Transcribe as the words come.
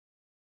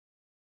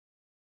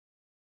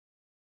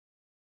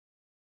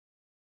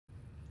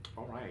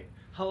All right.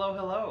 Hello,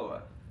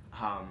 hello.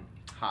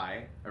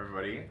 Hi,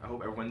 everybody. I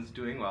hope everyone's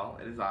doing well.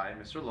 It is I,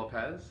 Mr.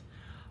 Lopez.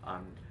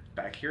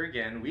 Back here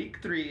again, week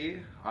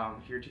 3.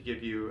 Here to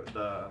give you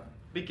the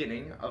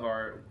beginning of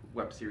our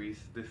web series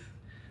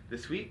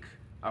this week.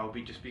 I will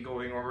just be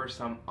going over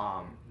some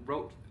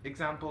rote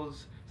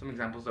examples, some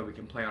examples that we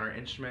can play on our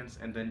instruments,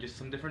 and then just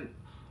some different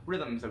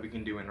rhythms that we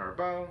can do in our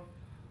bow.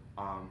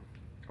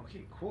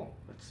 Okay, cool.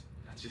 Let's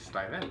just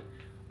dive in.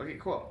 Okay,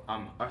 cool.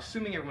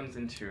 Assuming everyone's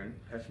in tune.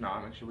 If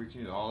not, make sure we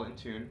can all in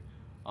tune.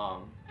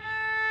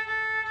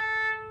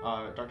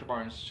 Dr.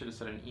 Barnes should have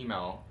sent an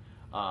email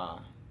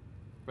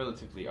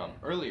relatively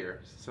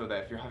earlier, so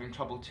that if you're having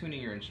trouble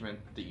tuning your instrument,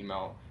 the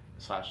email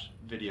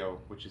 / video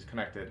which is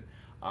connected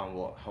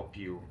will help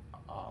you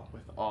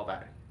with all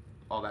that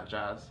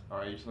jazz. All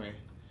right, just let me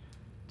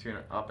tune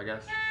it up, I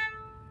guess.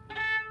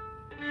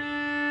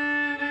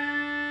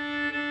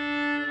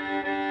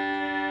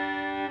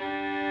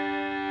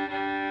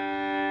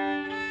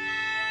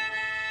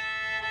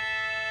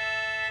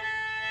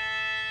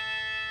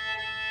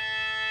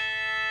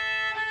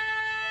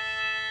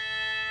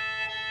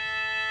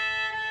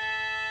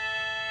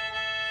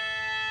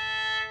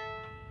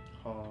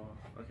 Oh,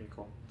 okay,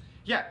 cool.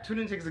 Yeah,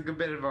 tuning takes a good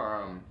bit of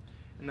and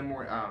then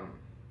more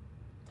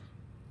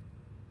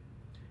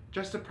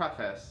just to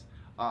preface,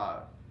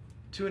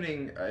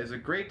 tuning is a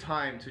great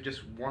time to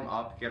just warm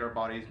up, get our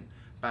bodies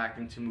back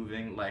into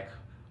moving like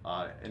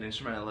an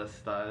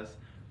instrumentalist does.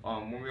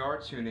 When we are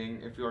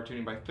tuning, if we are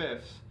tuning by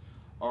fifths,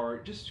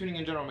 or just tuning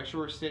in general, make sure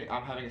we're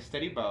having a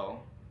steady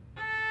bow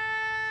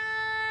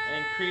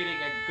and creating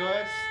a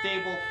good,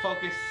 stable,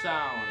 focused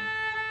sound.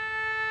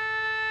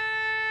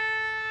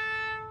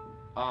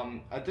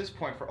 At this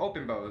point, for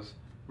open bows,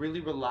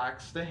 really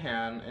relax the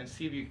hand and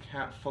see if you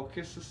can't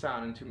focus the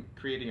sound into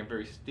creating a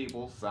very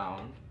stable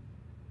sound.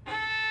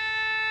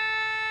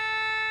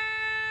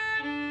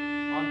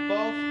 On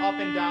both up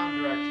and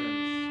down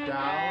directions.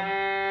 Down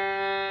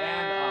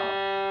and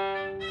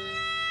up.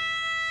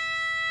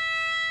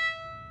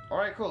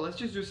 Alright, cool. Let's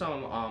just do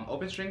some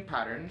open string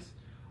patterns.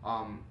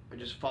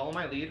 Just follow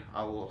my lead.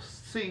 I will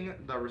sing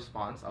the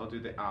response. I'll do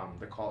the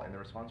call and the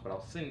response, but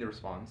I'll sing the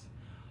response.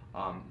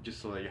 Just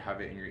so that you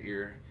have it in your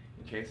ear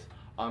in case.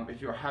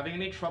 If you're having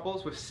any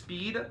troubles with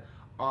speed,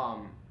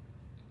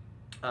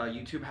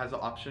 YouTube has the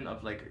option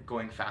of like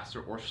going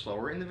faster or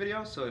slower in the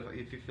video. So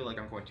if you feel like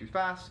I'm going too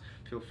fast,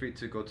 feel free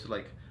to go to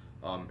like,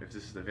 if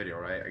this is the video,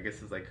 right? I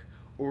guess it's like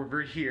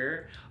over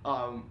here,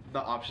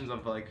 the options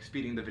of like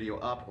speeding the video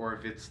up, or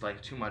if it's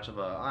like too much of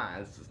a,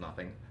 this is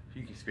nothing,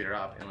 you can speed it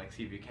up and like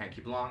see if you can't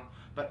keep along.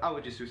 But I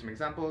would just do some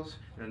examples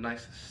in a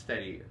nice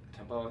steady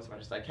tempo as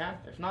much as I can.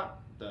 If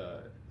not,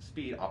 the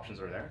speed options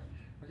are there.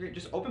 Okay,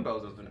 just open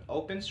bows as an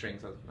open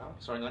strings as of now,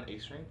 starting on A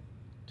string.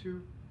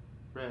 2,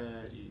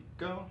 ready,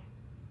 go.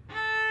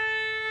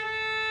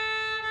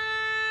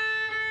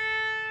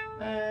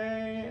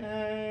 A,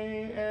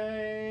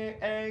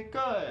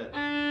 good.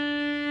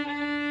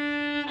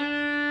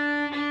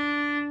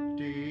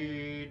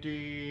 D,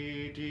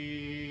 D,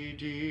 D,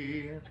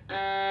 D.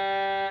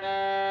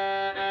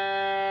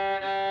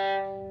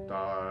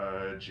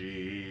 Da,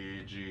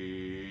 G,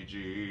 G, G.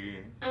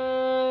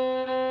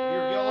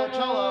 Your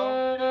violoncello.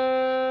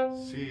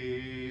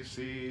 C,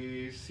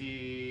 C,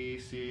 C,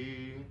 C.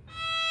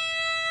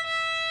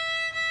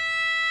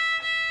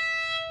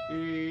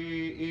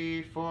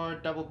 E for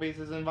double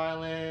basses and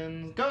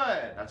violins.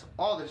 Good! That's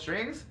all the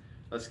strings.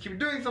 Let's keep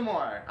doing some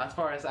more. As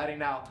far as adding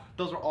now,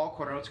 those are all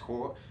quarter notes.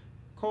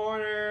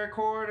 Quarter,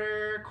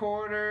 quarter,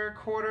 quarter,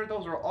 quarter.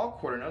 Those are all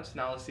quarter notes.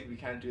 Now let's see if we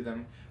can do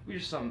them. We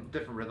just some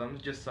different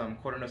rhythms, just some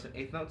quarter notes and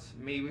eighth notes,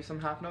 maybe some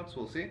half notes.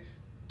 We'll see.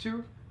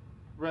 2,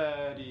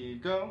 ready,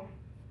 go.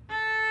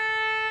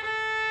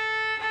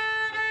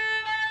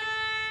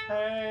 A,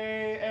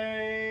 A,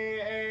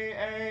 A,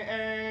 A,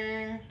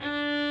 A.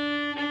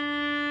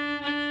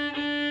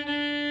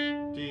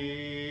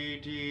 D,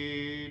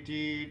 D,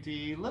 D,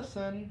 D,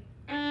 listen.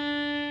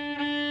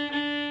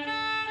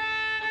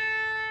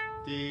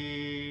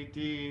 D,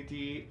 D,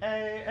 D, A,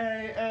 A,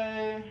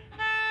 A.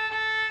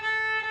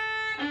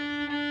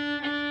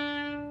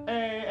 A, A,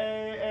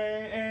 A,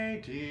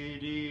 A, D,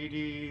 D, D.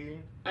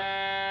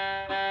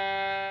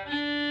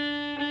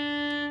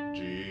 G,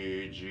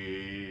 G,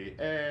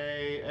 A,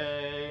 A.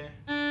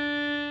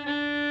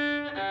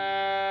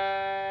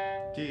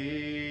 D,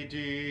 D,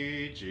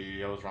 G.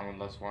 I was wrong with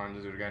this one.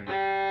 Let's do it again.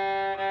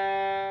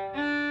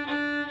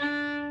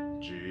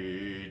 G,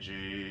 G,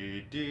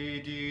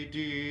 D, D, D.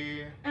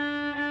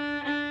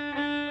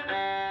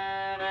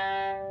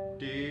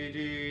 D, D,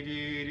 D,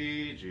 D,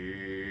 G,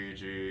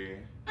 G.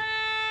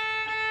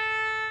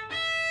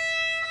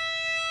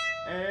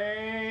 A,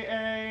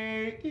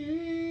 A, E,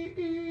 E.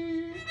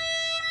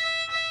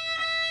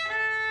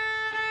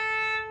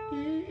 E,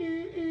 E,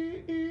 E,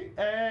 E, A,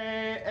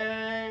 A.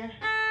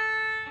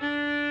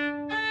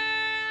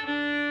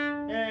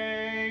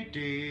 A, D,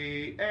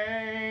 A,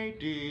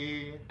 D.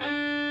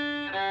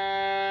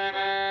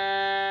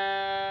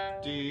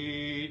 D,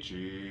 G,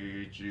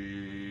 G.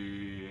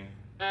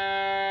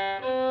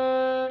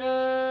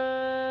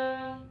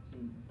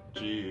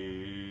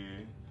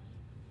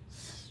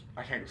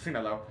 can't sing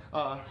that low.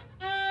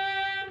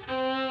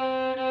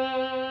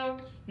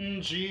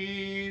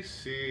 G,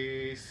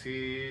 C,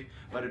 C.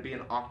 Let it be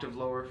an octave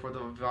lower for the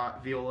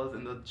violas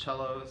and the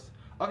cellos.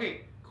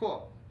 Okay,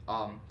 cool.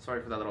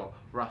 Sorry for that little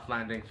rough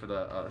landing for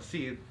the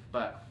C,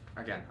 but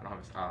again, I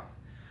don't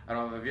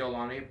have a viola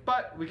on me,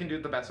 but we can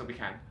do the best that we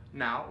can.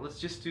 Now, let's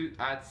just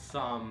add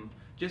some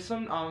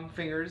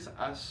fingers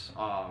as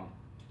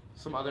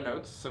some other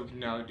notes. So we can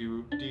now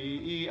do D,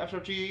 E, F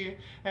sharp, G,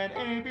 and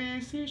A,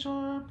 B, C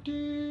sharp,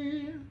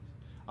 D.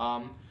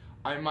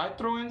 I might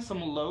throw in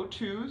some low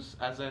twos,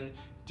 as in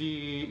D,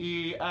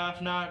 E,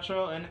 F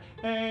natural, and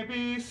A,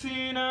 B,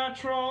 C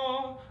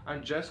natural.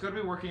 I'm just going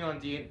to be working on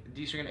D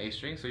string and A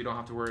string, so you don't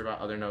have to worry about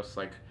other notes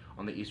like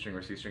on the E string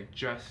or C string,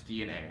 just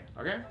D and A,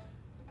 okay?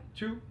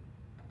 2,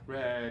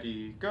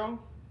 ready, go.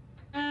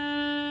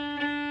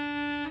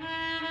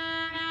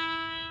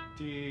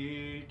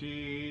 D, D,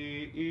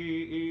 E,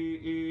 E,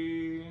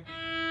 E.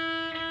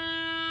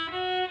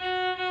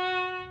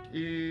 E,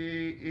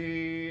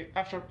 E,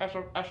 F sharp, F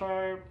sharp, F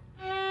sharp.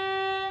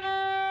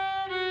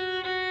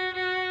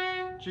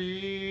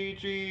 G,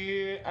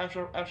 G, F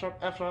sharp, F sharp,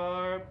 F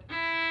sharp.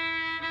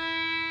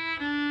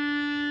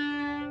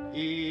 E,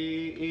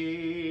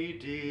 E,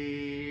 D.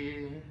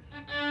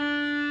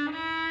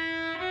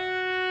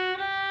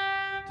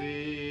 D,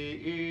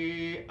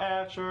 E,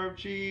 F sharp,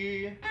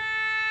 G.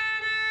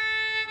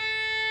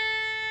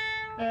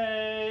 A,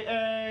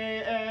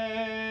 A, A.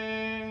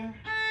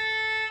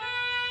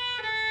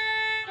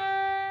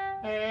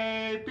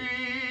 A, B,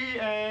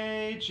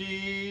 A,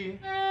 G.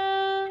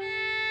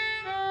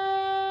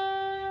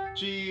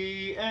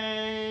 G,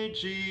 A,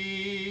 G.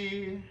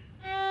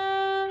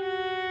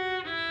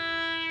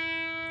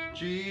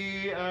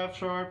 G, F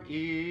sharp,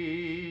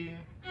 E.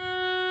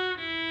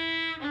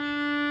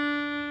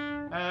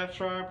 F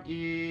sharp,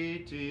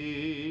 E,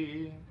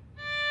 D.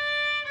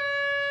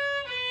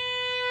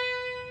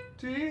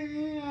 D,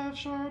 F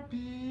sharp, B.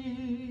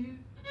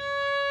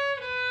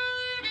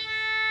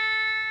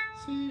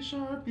 C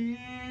sharp, B,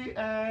 A.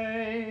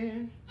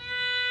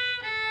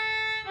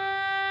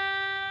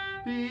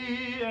 B,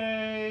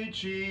 A,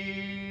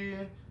 G.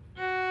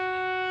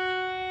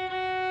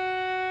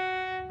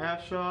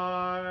 F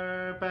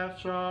sharp, F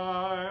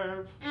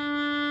sharp.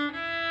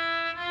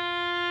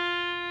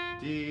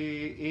 D,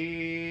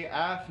 E,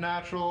 F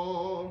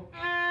natural.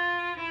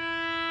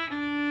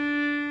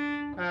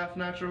 F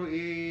natural,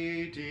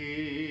 E,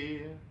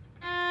 D.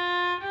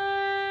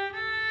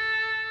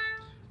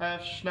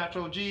 F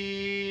natural,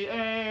 G,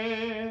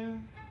 A.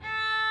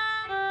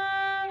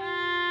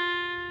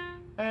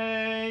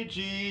 A,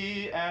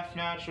 G, F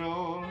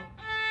natural.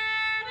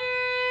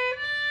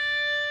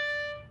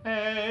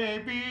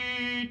 A,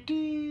 B,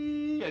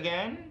 D,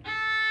 again.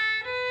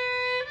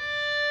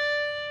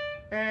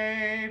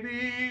 A, B,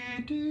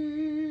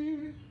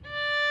 D.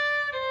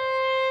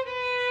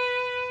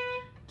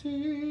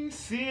 D,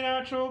 C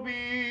natural, B.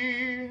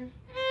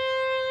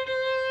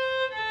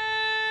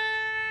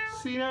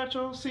 C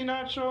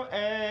natural, A.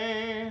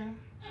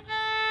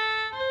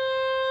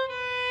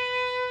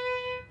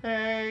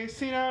 A,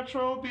 C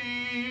natural, B.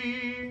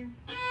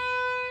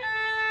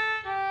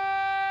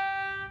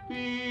 B,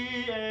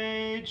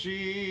 A,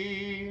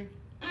 G.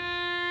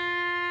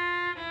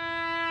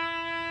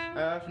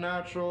 F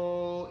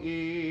natural,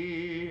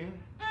 E.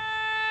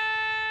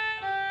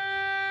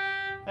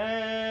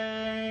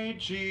 A,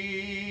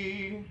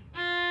 G.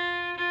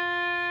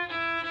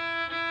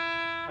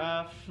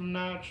 F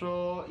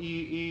natural, E, E,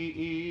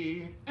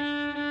 E.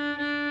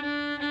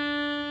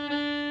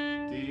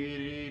 D,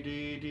 D,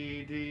 D,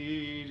 D,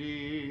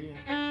 D.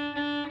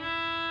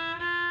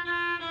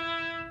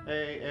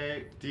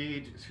 A, D,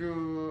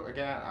 2,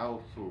 again,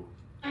 I'll,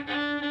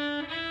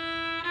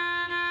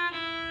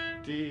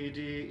 D, D,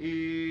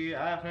 E,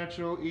 F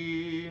natural,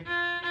 E.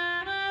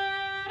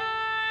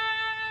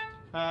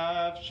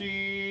 F, G,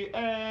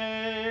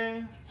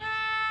 A.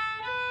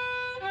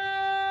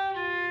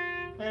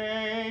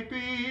 A, B,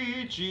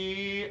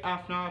 G,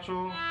 F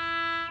natural.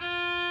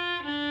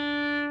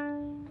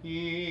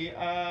 E,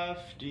 F,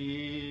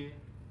 D.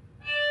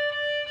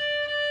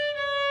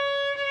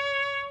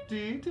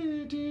 D,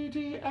 D, D,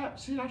 D, F,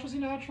 C natural, C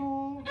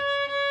natural.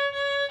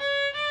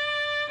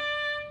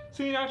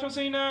 C natural,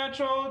 C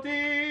natural, D.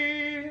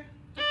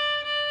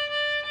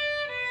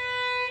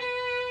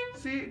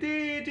 C,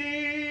 D,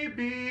 D, B,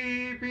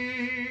 B.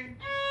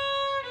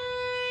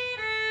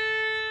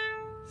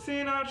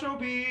 C natural,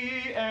 B,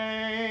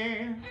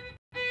 A.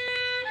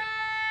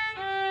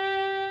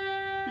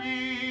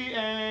 B,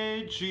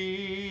 A,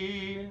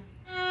 G.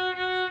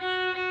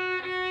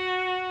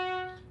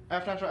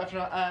 F natural, F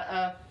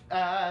natural,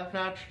 F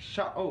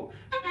natural, oh.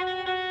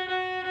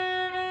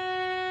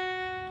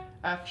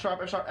 F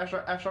sharp, F sharp, F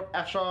sharp, F sharp,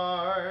 F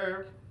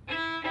sharp.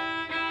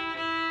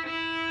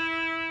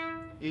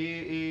 E, E,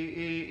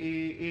 E,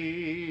 E,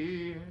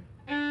 E.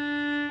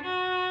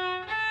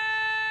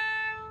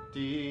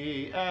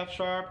 D, F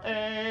sharp,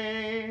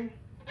 A.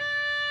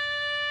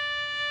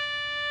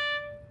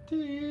 D.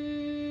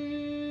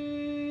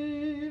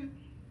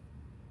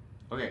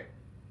 Okay.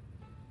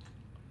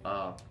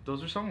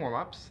 those are some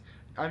warm-ups.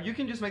 You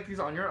can just make these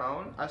on your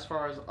own as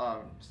far as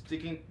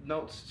sticking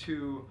notes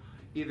to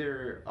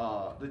either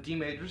the D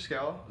major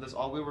scale, that's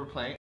all we were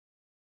playing,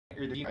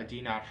 or a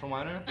D natural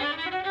minor,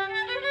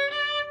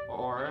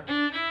 or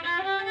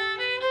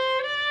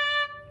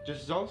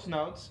just those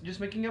notes, just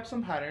making up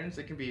some patterns.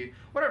 It can be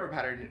whatever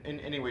pattern in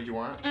any way you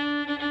want.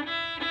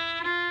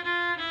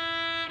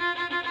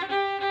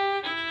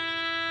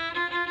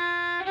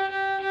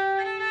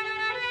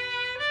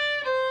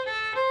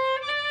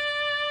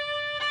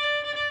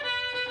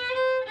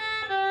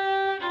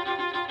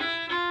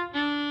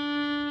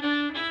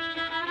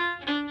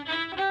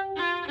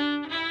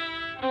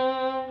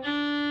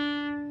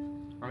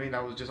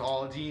 That was just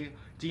all D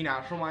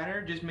natural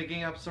minor, just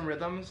making up some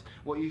rhythms,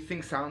 what you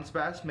think sounds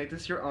best, make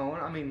this your own.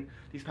 I mean,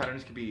 these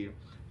patterns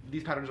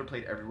are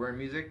played everywhere in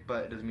music,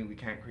 but it doesn't mean we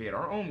can't create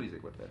our own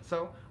music with it.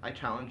 So I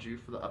challenge you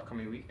for the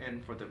upcoming week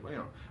and for the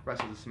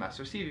rest of the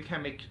semester, see if you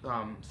can make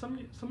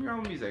some of your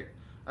own music.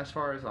 As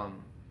far as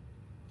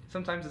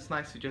sometimes it's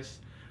nice to just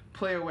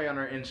play away on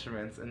our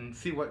instruments and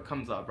see what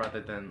comes up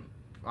rather than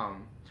I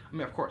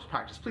mean, of course,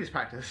 practice, please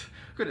practice,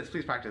 goodness,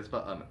 please practice,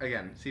 but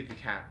again, see if you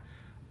can't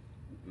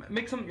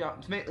make some,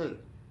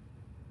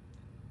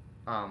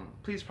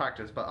 please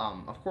practice, but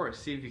of course,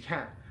 see if you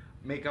can't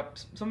make up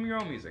some of your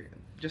own music,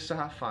 just to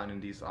have fun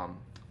in these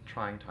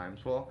trying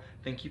times. Well,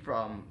 thank you for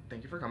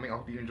coming. I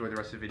hope you enjoy the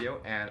rest of the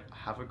video, and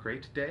have a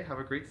great day, have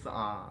a great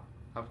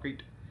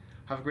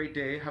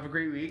day, have a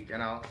great week,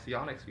 and I'll see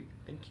y'all next week.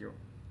 Thank you.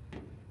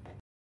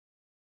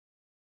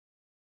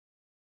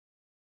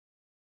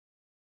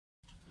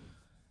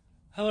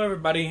 Hello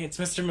everybody, it's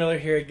Mr. Miller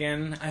here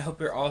again. I hope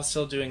you're all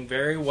still doing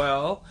very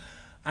well.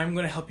 I'm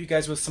going to help you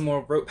guys with some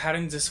more rote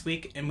patterns this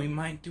week, and we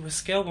might do a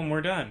scale when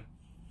we're done.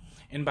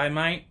 And by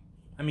might,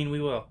 I mean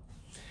we will.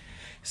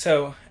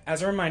 So,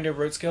 as a reminder,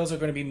 rote scales are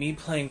going to be me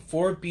playing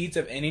 4 beats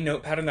of any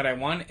note pattern that I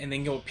want, and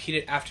then you'll repeat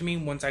it after me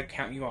once I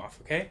count you off,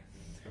 okay?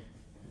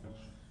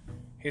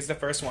 Here's the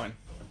first one.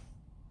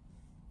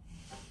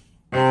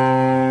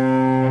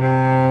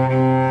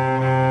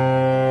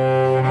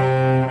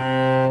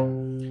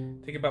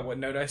 Think about what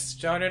note I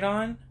started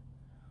on.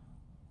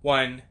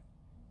 1,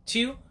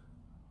 2,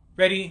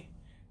 ready,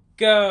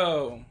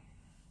 go.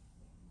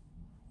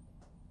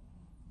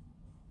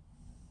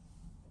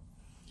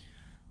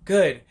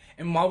 Good.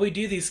 And while we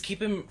do these,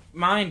 keep in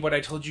mind what I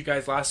told you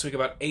guys last week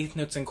about eighth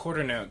notes and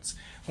quarter notes.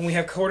 When we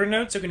have quarter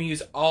notes, we're going to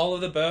use all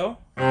of the bow.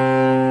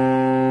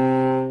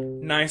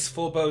 Nice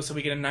full bow so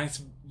we get a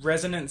nice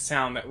resonant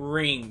sound that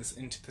rings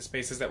into the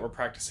spaces that we're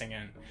practicing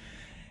in.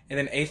 And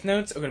then eighth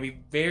notes are going to be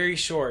very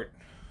short.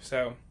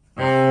 So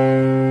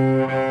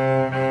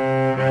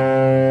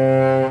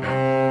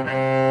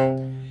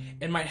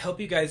it might help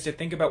you guys to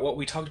think about what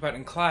we talked about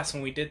in class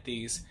when we did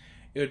these.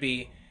 It would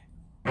be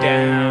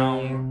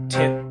down,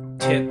 tip,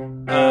 tip,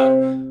 up,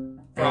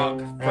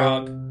 frog,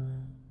 frog.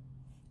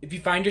 If you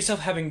find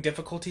yourself having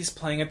difficulties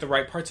playing at the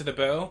right parts of the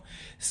bow,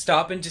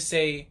 stop and just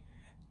say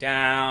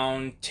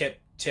down,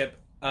 tip, tip,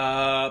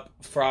 up,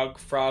 frog,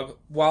 frog,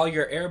 while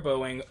you're air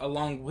bowing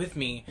along with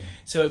me,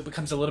 so it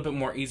becomes a little bit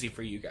more easy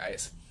for you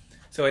guys.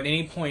 So at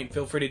any point,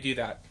 feel free to do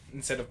that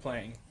instead of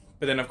playing.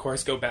 But then, of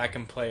course, go back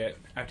and play it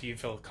after you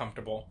feel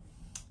comfortable.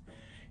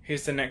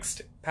 Here's the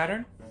next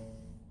pattern.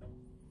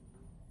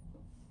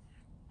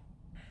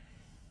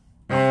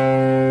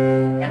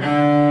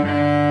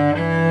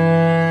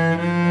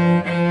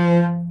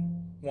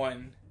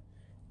 1,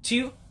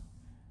 2,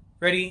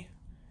 ready,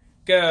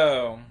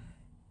 go.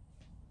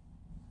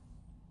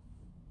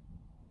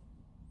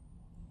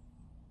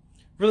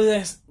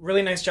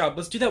 Really nice job.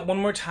 Let's do that one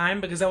more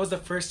time because that was the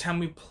first time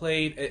we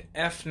played at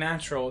F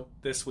natural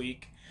this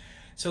week.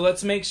 So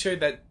let's make sure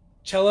that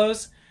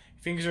cellos,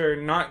 fingers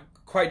are not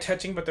quite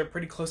touching, but they're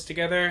pretty close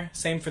together.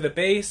 Same for the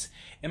bass.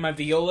 And my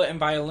viola and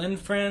violin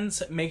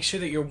friends, make sure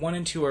that your 1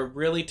 and 2 are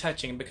really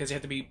touching because they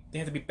have to be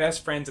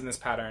best friends in this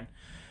pattern.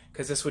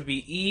 Because this would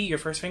be E, your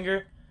first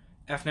finger,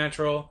 F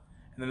natural,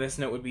 and then this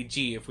note would be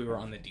G if we were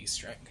on the D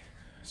string.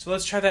 So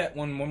let's try that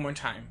one more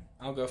time.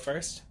 I'll go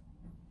first.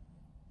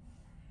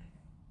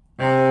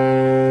 1,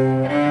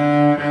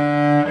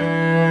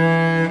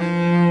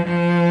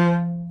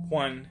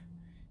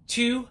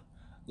 2,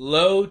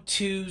 low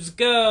 2s,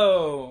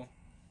 go.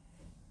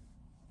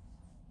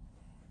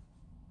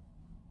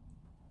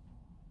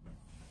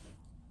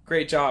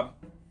 Great job.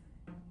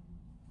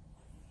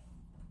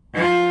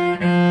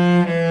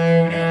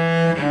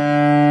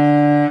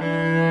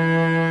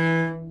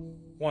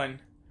 1,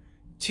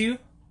 2,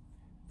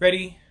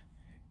 ready,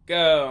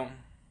 go.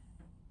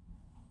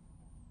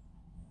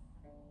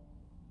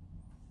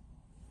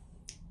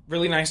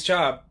 Really nice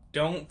job.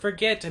 Don't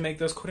forget to make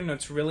those quarter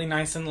notes really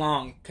nice and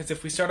long, because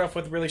if we start off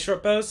with really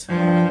short bows, we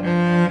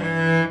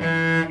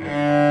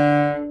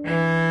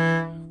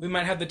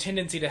might have the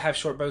tendency to have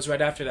short bows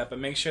right after that, but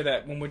make sure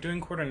that when we're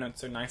doing quarter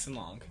notes, they're nice and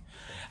long.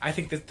 I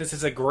think that this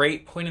is a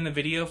great point in the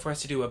video for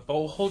us to do a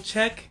bow hold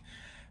check.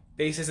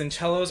 Basses and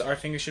cellos, our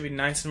fingers should be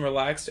nice and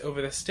relaxed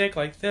over the stick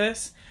like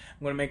this.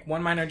 I'm going to make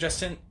one minor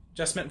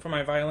adjustment for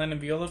my violin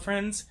and viola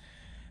friends.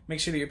 Make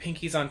sure that your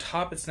pinky's on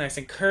top. It's nice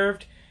and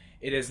curved.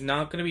 It is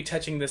not going to be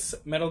touching this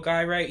metal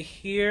guy right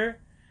here,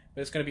 but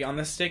it's going to be on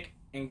the stick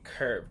and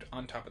curved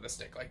on top of the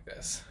stick like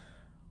this.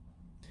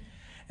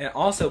 And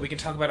also, we can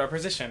talk about our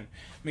position.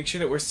 Make sure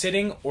that we're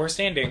sitting or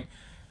standing.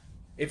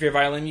 If you're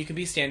violin, you can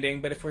be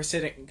standing, but if we're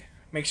sitting,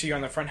 make sure you're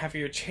on the front half of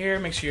your chair.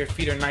 Make sure your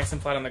feet are nice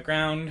and flat on the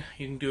ground.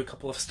 You can do a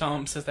couple of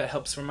stomps if that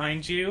helps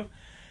remind you.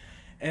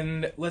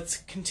 And let's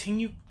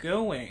continue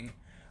going.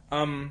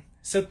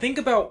 So think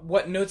about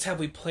what notes have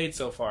we played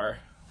so far.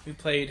 We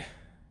played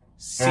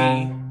C,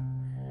 D,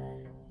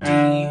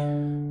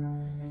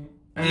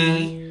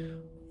 E,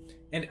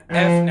 and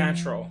F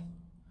natural.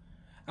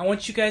 I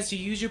want you guys to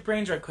use your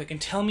brains right quick and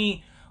tell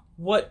me,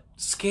 what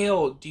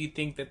scale do you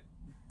think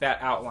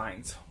that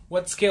outlines?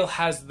 What scale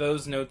has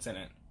those notes in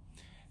it?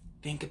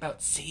 Think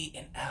about C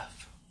and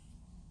F.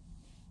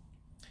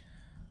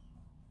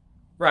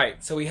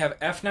 Right, so we have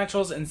F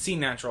naturals and C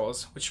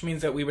naturals, which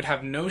means that we would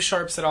have no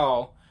sharps at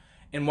all.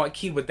 And what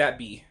key would that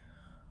be?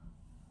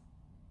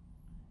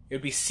 It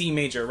would be C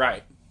major,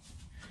 right?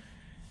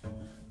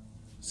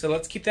 So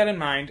let's keep that in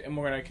mind, and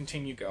we're going to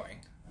continue going.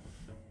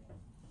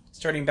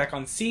 Starting back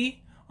on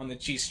C, on the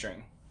G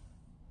string.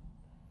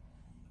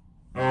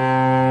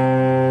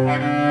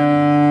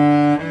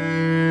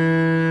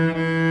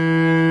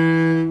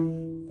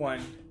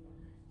 1,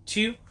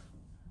 2,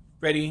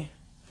 ready,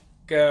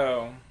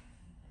 go.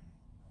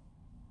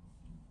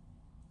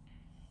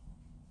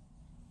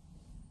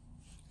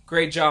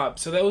 Great job.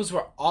 So those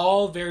were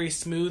all very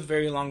smooth,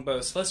 very long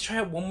bows. So let's try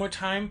it one more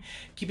time,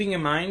 keeping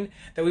in mind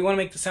that we want to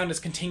make the sound as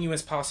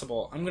continuous as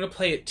possible. I'm going to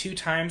play it 2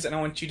 times, and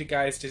I want you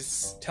guys to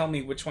tell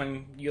me which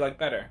one you like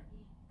better.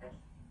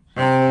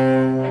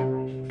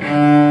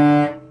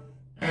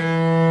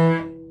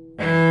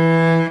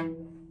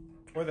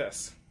 Or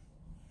this.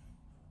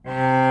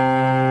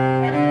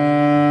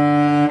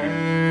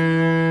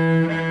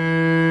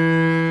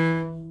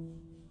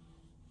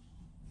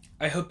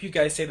 I hope you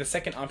guys say the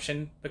second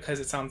option because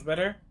it sounds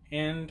better,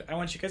 and I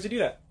want you guys to do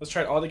that. Let's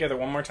try it all together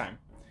one more time.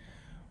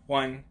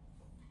 1,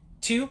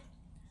 2,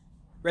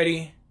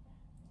 ready,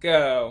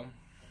 go.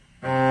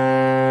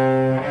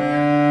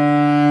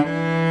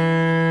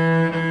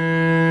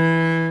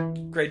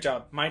 Great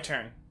job. My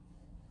turn.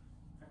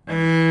 That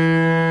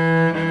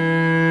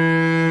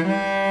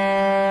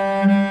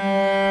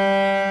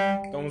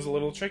one was a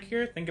little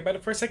trickier. Think about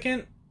it for a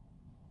second.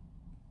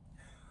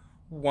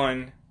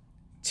 1,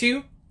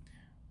 2,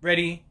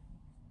 ready,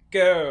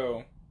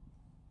 go.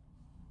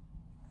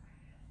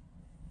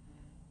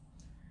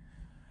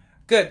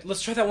 Good.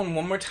 Let's try that one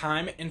more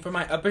time. And for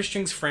my upper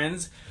strings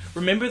friends,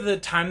 remember the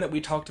time that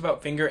we talked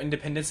about finger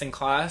independence in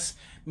class,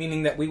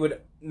 meaning that we would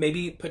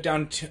maybe put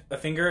down a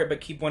finger but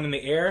keep one in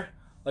the air,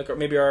 like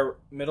maybe our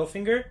middle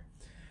finger.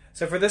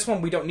 So for this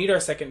one, we don't need our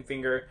second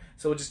finger,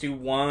 so we'll just do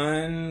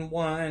 1,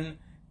 1,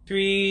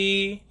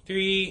 3,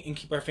 3, and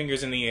keep our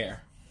fingers in the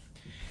air.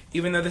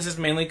 Even though this is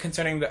mainly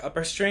concerning the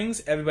upper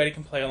strings, everybody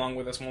can play along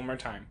with us one more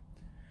time.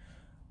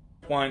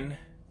 1,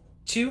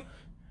 2,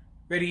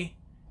 ready,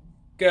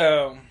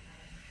 go.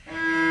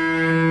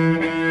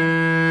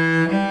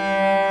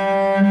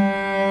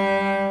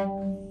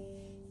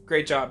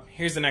 Great job.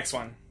 Here's the next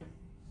one.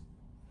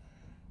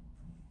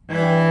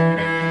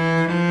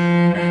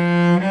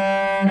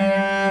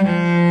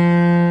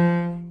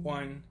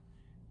 1,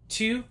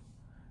 2,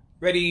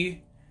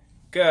 ready,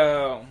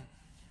 go.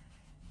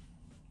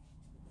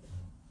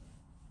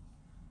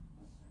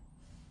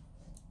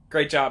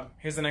 Great job.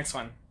 Here's the next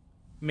one.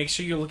 Make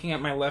sure you're looking at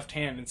my left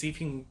hand and see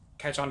if you can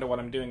catch on to what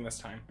I'm doing this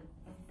time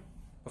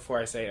before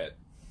I say it.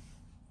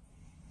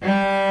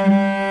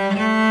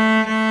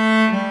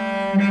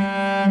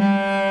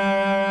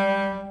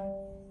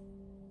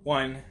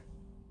 1,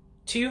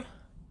 2,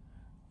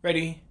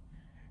 ready,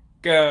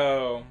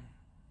 go.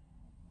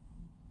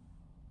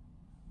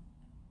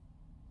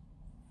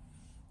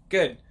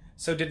 Good.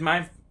 So did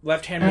my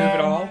left hand move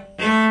at all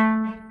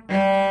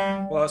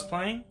while I was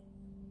playing?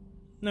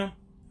 No, it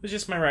was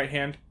just my right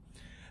hand.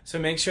 So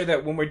make sure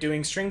that when we're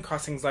doing string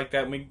crossings like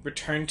that, we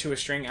return to a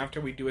string after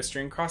we do a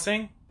string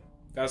crossing.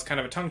 That was kind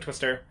of a tongue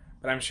twister,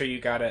 but I'm sure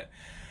you got it.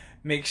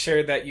 Make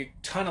sure that you're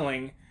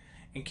tunneling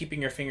and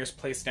keeping your fingers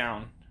placed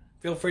down.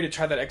 Feel free to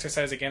try that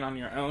exercise again on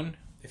your own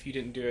if you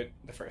didn't do it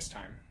the first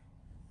time.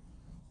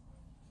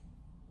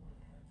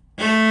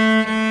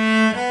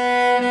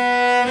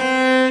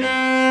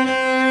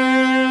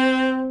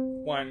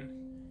 1,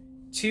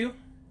 2,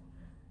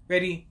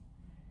 ready,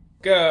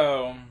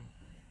 go.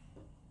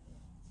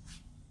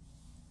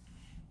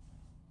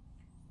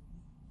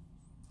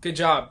 Good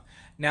job.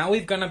 Now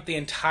we've gone up the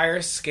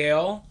entire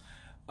scale,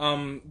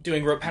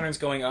 doing rope patterns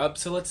going up.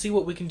 So let's see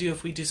what we can do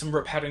if we do some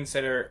rope patterns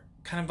that are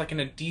kind of like in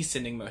a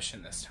descending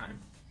motion this time.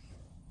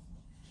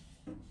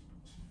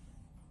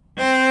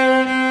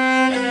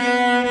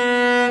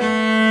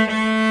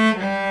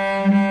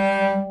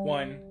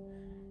 1,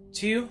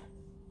 2,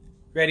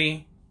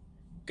 ready,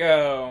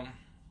 go.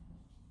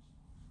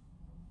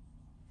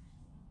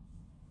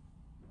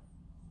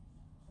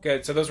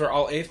 Good, so those were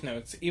all eighth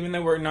notes. Even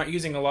though we're not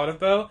using a lot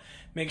of bow,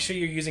 make sure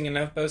you're using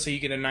enough bow so you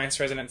get a nice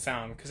resonant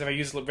sound. Because if I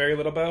use very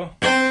little bow,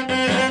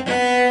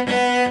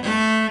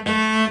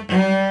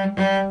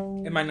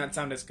 it might not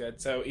sound as good.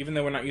 So even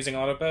though we're not using a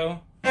lot of bow,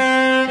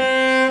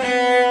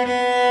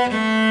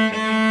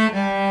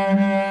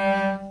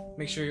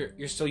 make sure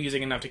you're still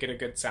using enough to get a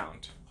good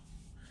sound.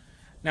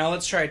 Now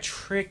let's try a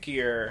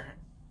trickier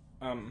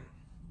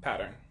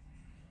pattern.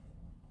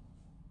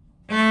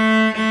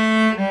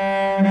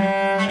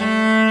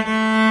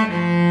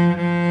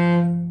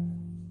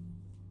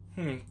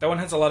 That one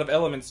has a lot of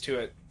elements to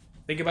it.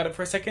 Think about it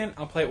for a second.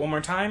 I'll play it one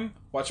more time.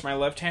 Watch my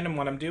left hand and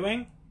what I'm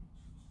doing.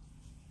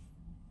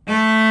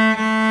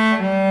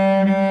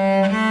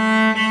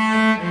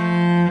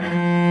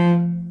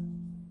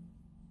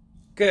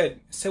 Good.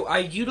 So I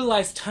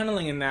utilized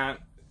tunneling in that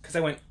because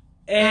I went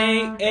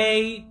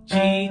A,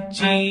 G,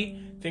 G.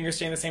 Fingers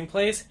stay in the same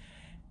place.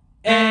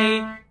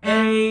 A,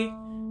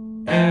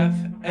 F,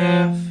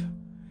 F.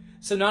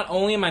 So not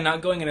only am I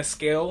not going in a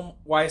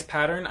scale-wise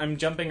pattern, I'm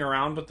jumping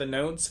around with the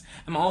notes,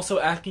 I'm also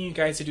asking you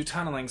guys to do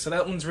tunneling, so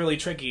that one's really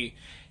tricky.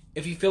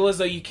 If you feel as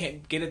though you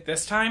can't get it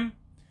this time,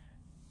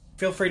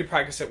 feel free to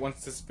practice it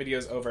once this video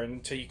is over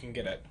until you can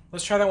get it.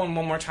 Let's try that one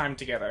more time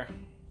together.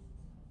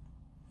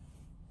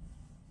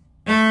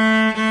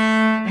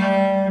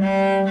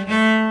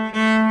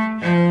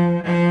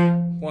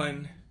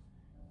 1,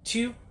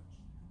 2,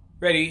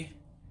 ready,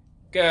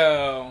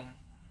 go.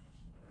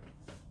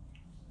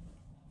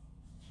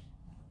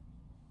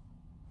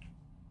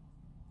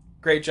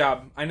 Great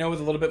job. I know with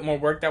a little bit more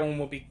work, that one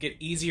will get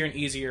easier and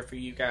easier for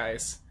you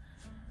guys.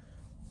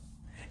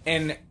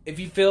 And if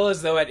you feel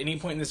as though at any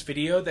point in this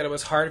video that it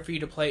was hard for you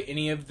to play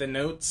any of the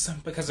notes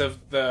because of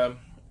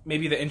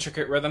maybe the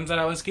intricate rhythms that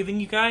I was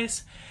giving you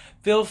guys,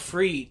 feel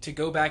free to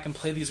go back and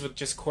play these with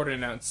just quarter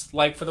notes.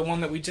 Like for the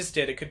one that we just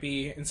did, it could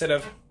be, instead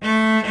of,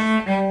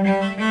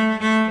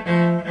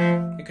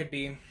 it could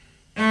be,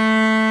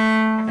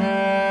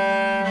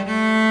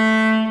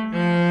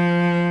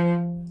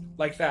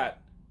 like that.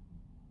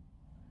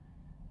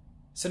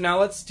 So now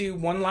let's do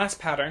one last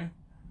pattern,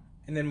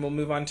 and then we'll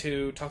move on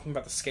to talking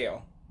about the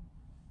scale.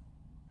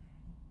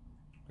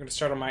 I'm going to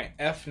start on my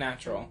F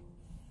natural.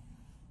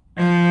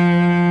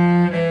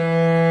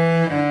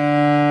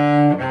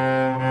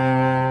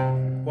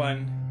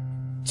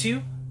 1,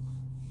 2,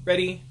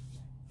 ready,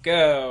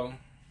 go.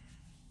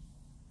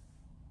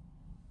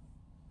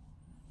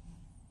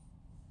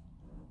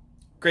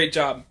 Great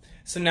job.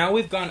 So now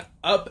we've gone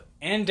up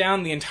and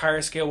down the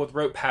entire scale with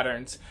rote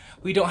patterns.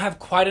 We don't have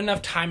quite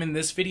enough time in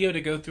this video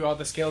to go through all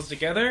the scales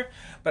together,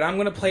 but I'm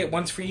going to play it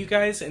once for you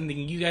guys, and then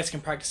you guys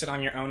can practice it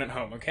on your own at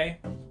home, okay?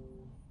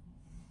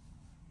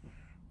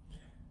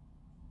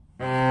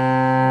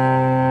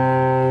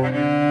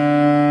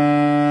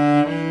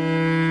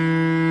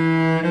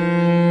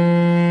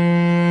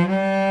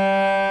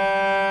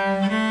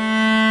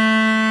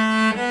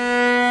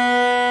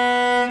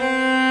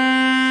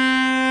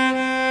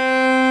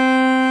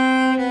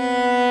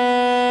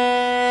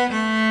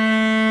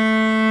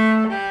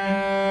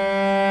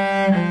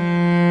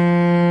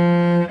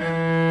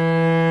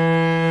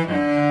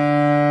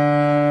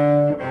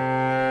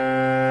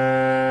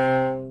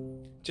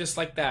 Just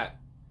like that.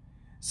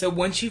 So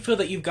once you feel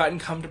that you've gotten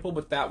comfortable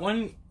with that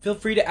one, feel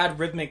free to add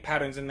rhythmic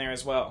patterns in there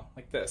as well,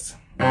 like this.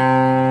 And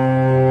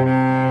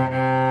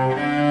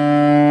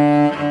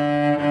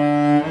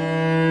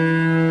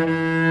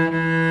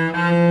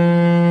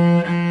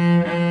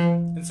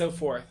so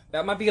forth.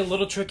 That might be a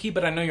little tricky,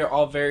 but I know you're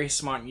all very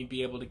smart and you'd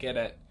be able to get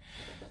it.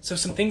 So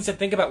some things to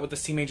think about with the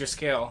C major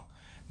scale.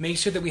 Make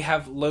sure that we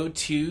have low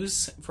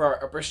 2s for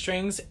our upper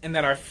strings, and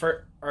that our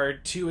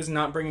 2 is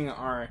not bringing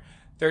our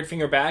third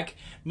finger back,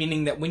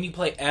 meaning that when you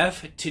play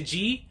F to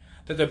G,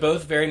 that they're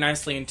both very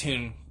nicely in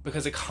tune,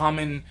 because a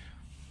common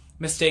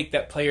mistake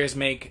that players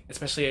make,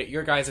 especially at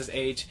your guys'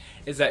 age,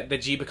 is that the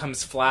G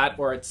becomes flat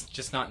or it's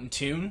just not in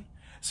tune.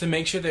 So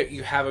make sure that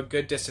you have a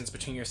good distance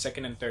between your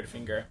second and third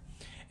finger.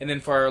 And then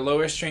for our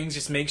lower strings,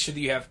 just make sure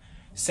that you have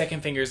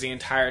second fingers the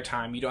entire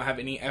time. You don't have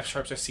any F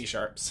sharps or C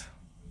sharps.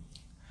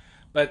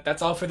 But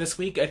that's all for this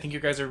week. I think you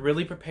guys are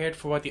really prepared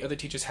for what the other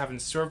teachers have in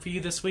store for you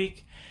this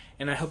week,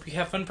 and I hope you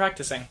have fun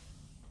practicing.